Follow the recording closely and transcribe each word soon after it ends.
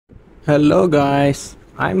Hello guys,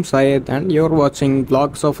 I'm Syed and you're watching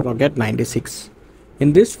Vlogs of Rocket 96.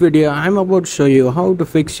 In this video, I'm about to show you how to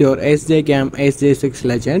fix your SJcam SJ6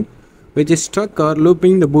 Legend, which is stuck or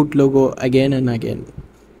looping the boot logo again and again.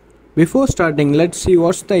 Before starting, let's see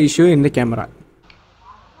what's the issue in the camera.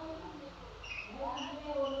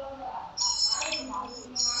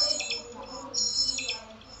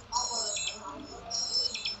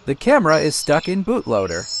 The camera is stuck in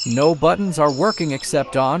bootloader. No buttons are working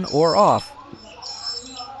except on or off.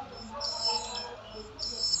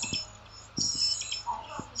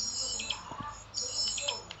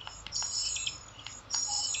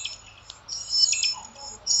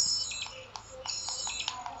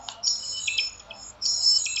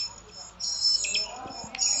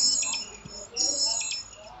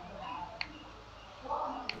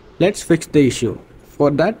 Let's fix the issue. For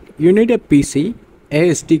that, you need a PC, a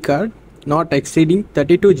SD card not exceeding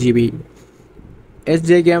 32 GB,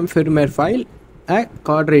 SJcam Firmware file, a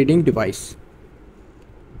card reading device.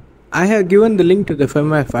 I have given the link to the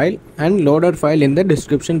firmware file and loader file in the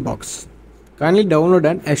description box. Kindly download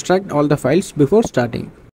and extract all the files before starting.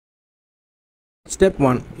 Step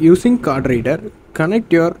 1. Using card reader,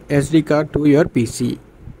 connect your SD card to your PC.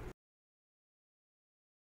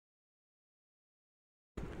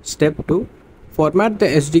 Step 2. Format the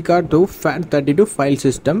SD card to FAT32 file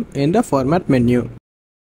system in the format menu.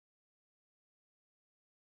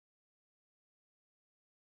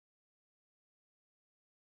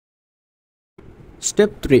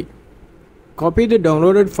 Step 3. Copy the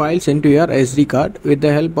downloaded files into your SD card with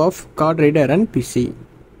the help of card reader and PC.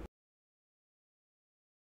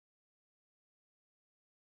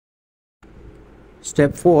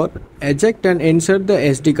 Step 4. Eject and insert the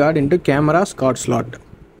SD card into camera's card slot.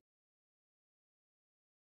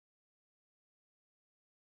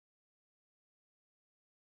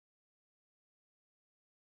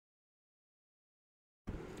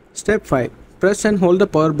 Step 5. Press and hold the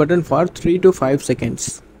power button for 3 to 5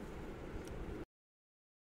 seconds.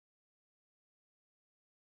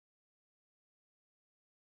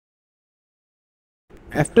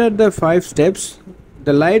 After the 5 steps,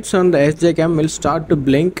 the lights on the SJcam will start to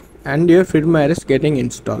blink and your firmware is getting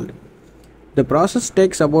installed. The process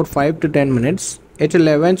takes about 5 to 10 minutes. It will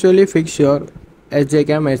eventually fix your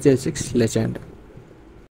SJcam SJ6 Legend.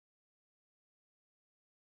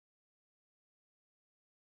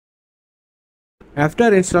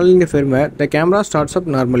 After installing the firmware, the camera starts up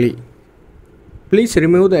normally. Please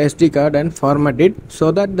remove the SD card and format it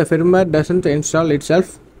so that the firmware doesn't install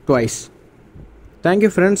itself twice. Thank you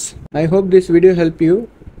friends. I hope this video helped you.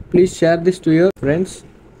 Please share this to your friends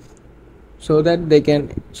so that they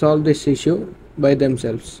can solve this issue by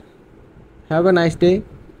themselves. Have a nice day.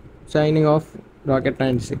 Signing off, Rocket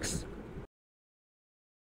 96.